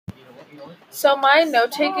So my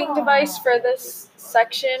note-taking device for this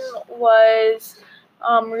section was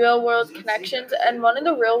real-world connections, and one of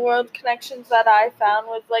the real-world connections that I found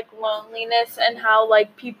was like loneliness and how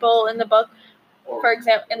like people in the book, for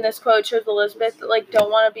example, in this quote shows Elizabeth like don't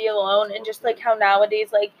want to be alone, and just like how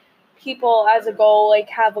nowadays like people as a goal like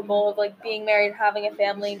have a goal of like being married and having a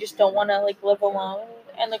family and just don't want to like live alone.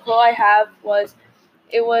 And the quote I have was,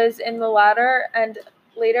 it was in the later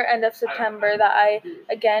end of September that I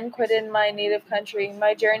again quitted my native country.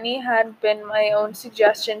 My journey had been my own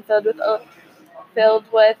suggestion, filled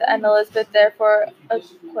with, and Elizabeth therefore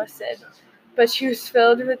acquiesced. But she was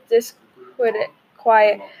filled with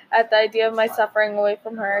disquiet at the idea of my suffering away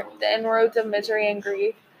from her, the inroads of misery and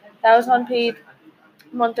grief. That was on page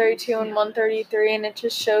 132 and 133, and it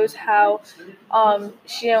just shows how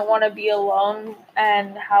she didn't want to be alone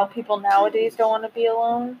and how people nowadays don't want to be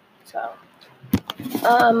alone. So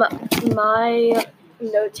my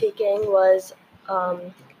note taking was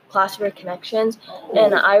classwork connections,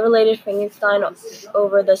 and I related Frankenstein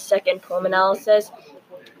over the second poem analysis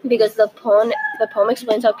because the poem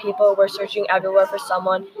explains how people were searching everywhere for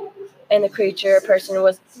someone, and the person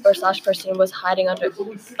was hiding under.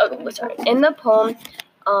 In the poem,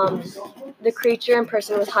 the creature in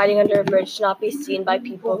person was hiding under a bridge to not be seen by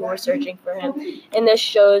people who were searching for him. And this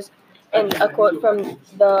shows, and a quote from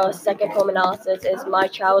the second poem analysis is, "My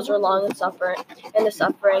travels were long and and the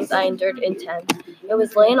sufferings I endured intense. It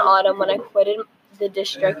was late in autumn when I quitted the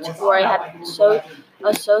district where I had so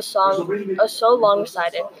long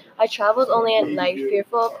resided. I traveled only at night,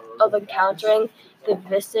 fearful of encountering the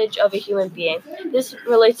visage of a human being." This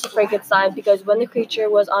relates to Frankenstein because when the creature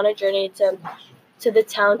was on a journey to the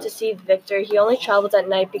town to see Victor, he only traveled at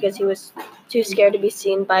night because he was too scared to be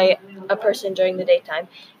seen by a person during the daytime.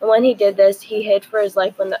 And when he did this, he hid for his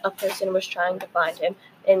life when a person was trying to find him.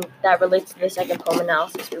 And that relates to the second poem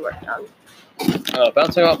analysis we worked on.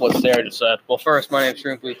 Bouncing off what Sarah just said. Well, first, my name's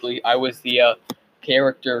Shrimp Weekly. I was the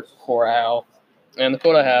character Corral. And the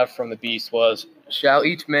quote I have from the Beast was, "Shall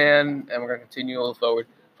each man," and we're going to continue a little forward,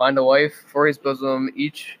 "find a wife for his bosom,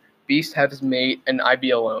 each beast have his mate, and I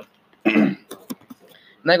be alone."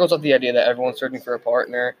 And that goes off the idea that everyone's searching for a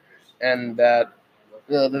partner, and that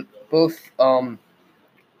both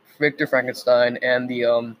Victor Frankenstein and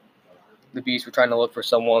the Beast were trying to look for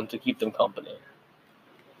someone to keep them company.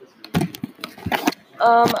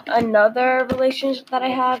 Another relationship that I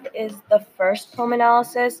have is the first poem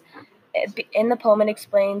analysis. In the poem, it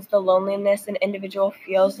explains the loneliness an individual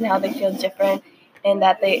feels and how they feel different, and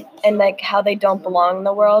how they don't belong in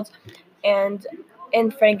the world. And in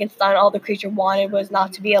Frankenstein, all the creature wanted was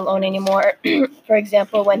not to be alone anymore. For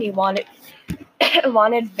example, when he wanted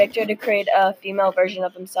Victor to create a female version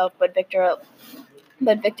of himself, but Victor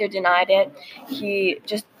denied it. He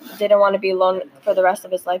just didn't want to be alone for the rest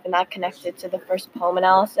of his life, and that connected to the first poem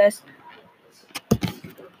analysis.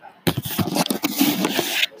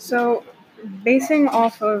 So, basing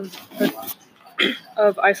off of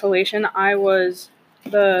isolation, I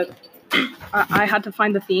had to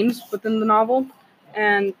find the themes within the novel,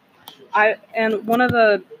 and one of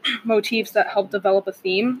the motifs that helped develop a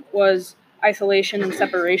theme was isolation and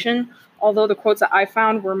separation. Although the quotes that I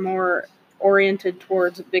found were more oriented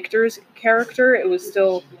towards Victor's character, it was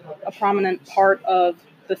still a prominent part of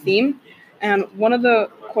the theme. And one of the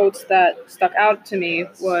quotes that stuck out to me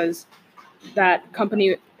was that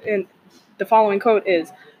and the following quote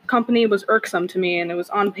is, "Company was irksome to me," and it was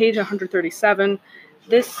on page 137.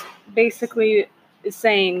 This basically is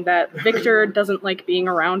saying that Victor doesn't like being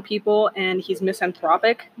around people, and he's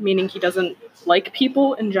misanthropic, meaning he doesn't like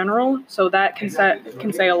people in general. So that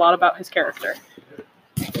can say a lot about his character.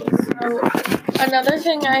 So another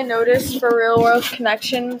thing I noticed for real world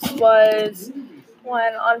connections was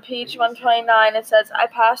when on page 129 it says, "I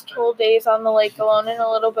passed whole days on the lake alone in a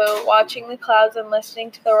little boat, watching the clouds and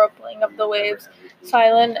listening to the rippling of the waves,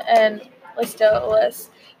 silent and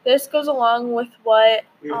listless." This goes along with what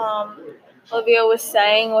Olivia was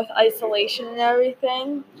saying with isolation and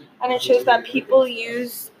everything, and it shows that people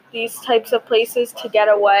use these types of places to get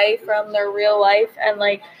away from their real life and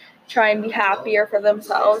like try and be happier for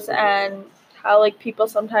themselves, and how like people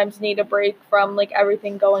sometimes need a break from like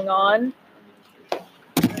everything going on.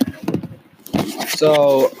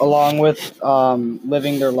 So, along with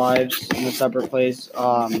living their lives in a separate place,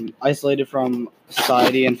 isolated from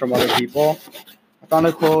society and from other people, I found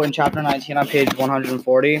a quote in chapter 19 on page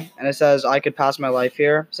 140, and it says, "I could pass my life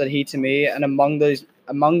here," said he to me, "and among these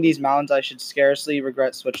mountains I should scarcely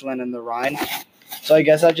regret Switzerland and the Rhine." So I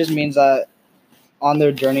guess that just means that on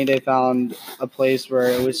their journey they found a place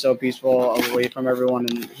where it was so peaceful, away from everyone,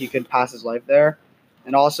 and he could pass his life there.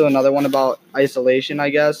 And also another one about isolation, I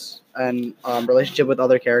guess, and relationship with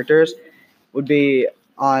other characters would be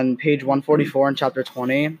on page 144 in chapter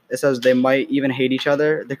 20. It says they might even hate each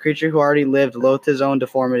other. The creature who already lived loathed his own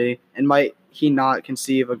deformity, and might he not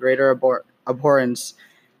conceive a greater abhorrence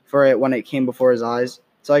for it when it came before his eyes.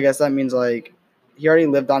 So I guess that means like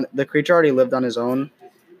the creature already lived on his own,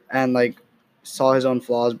 and like saw his own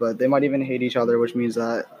flaws, but they might even hate each other, which means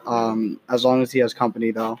that as long as he has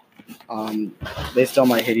company, though, they still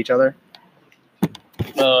might hate each other.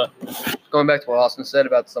 Going back to what Austin said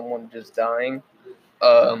about someone just dying,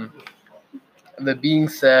 the being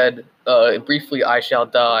said, briefly, I shall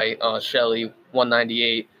die, Shelley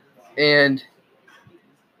 198. And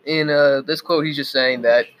in this quote, he's just saying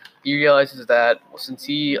that he realizes that since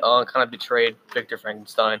he kind of betrayed Victor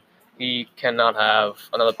Frankenstein, he cannot have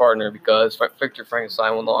another partner because Victor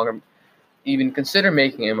Frankenstein will no longer even consider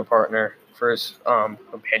making him a partner for his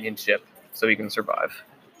companionship so he can survive.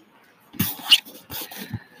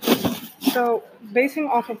 So, basing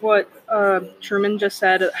off of what Truman just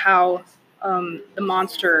said, how the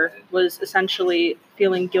monster was essentially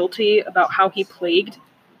feeling guilty about how he plagued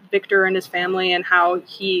Victor and his family and how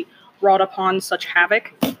he wrought upon such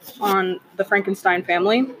havoc on the Frankenstein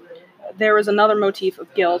family, there was another motif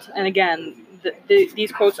of guilt. And again,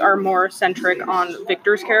 these quotes are more centric on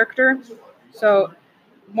Victor's character. So,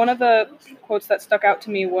 one of the quotes that stuck out to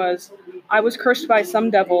me was, "I was cursed by some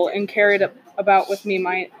devil and carried about with me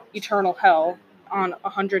my eternal hell," on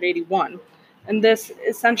 181. And this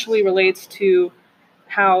essentially relates to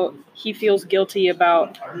how he feels guilty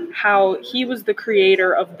about how he was the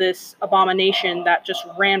creator of this abomination that just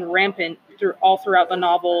ran rampant all throughout the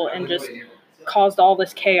novel and just caused all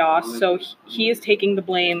this chaos. So he is taking the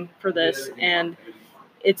blame for this, and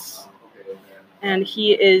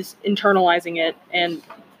he is internalizing it and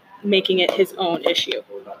making it his own issue.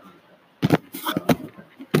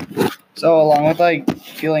 So along with like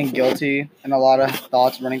feeling guilty and a lot of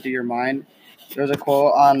thoughts running through your mind, there's a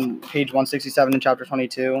quote on page 167 in chapter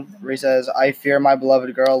 22 where he says, "I fear my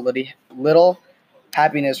beloved girl, little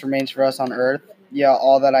happiness remains for us on earth. Yeah,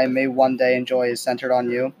 all that I may one day enjoy is centered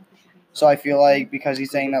on you." So I feel like because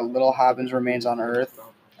he's saying that little happiness remains on earth,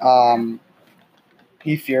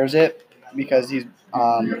 he fears it because he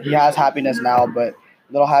has happiness now, but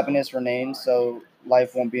little happiness remains, so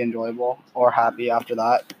life won't be enjoyable or happy after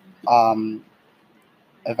that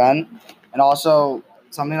event. And also,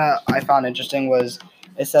 something that I found interesting was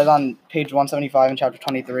it says on page 175 in chapter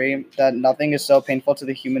 23 that nothing is so painful to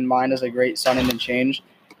the human mind as a great sudden and change.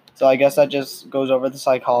 So I guess that just goes over the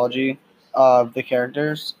psychology of the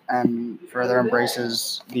characters and further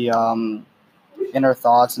embraces the inner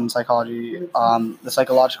thoughts and psychology, the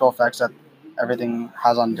psychological effects that everything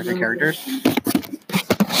has on different characters.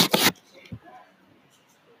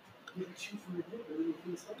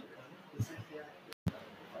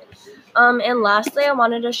 And lastly, I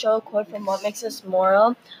wanted to show a quote from What Makes Us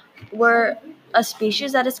Moral. We're a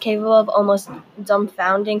species that is capable of almost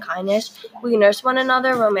dumbfounding kindness. We nurse one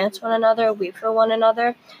another, romance one another, weep for one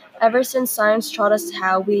another. Ever since science taught us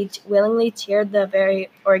how, we willingly tear the very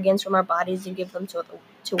organs from our bodies and give them to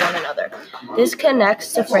one another. This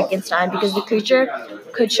connects to Frankenstein because the creature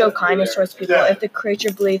could show kindness towards people if the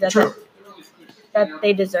creature believed that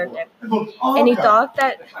they deserved it. And he thought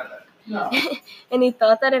that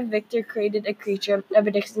if Victor created a creature of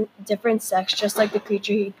a different sex, just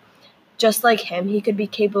like him, he could be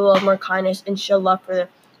capable of more kindness and show love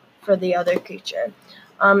for the other creature.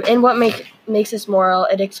 And what makes us moral,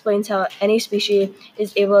 it explains how any species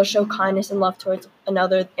is able to show kindness and love towards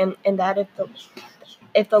another, and that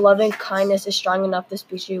if the loving kindness is strong enough, the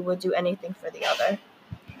species would do anything for the other.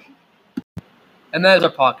 And that is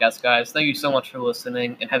our podcast, guys. Thank you so much for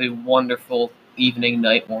listening, and have a wonderful evening,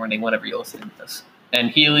 night, morning, whenever you're listening to this. And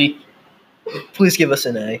Healy, please give us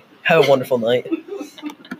an A. Have a wonderful night.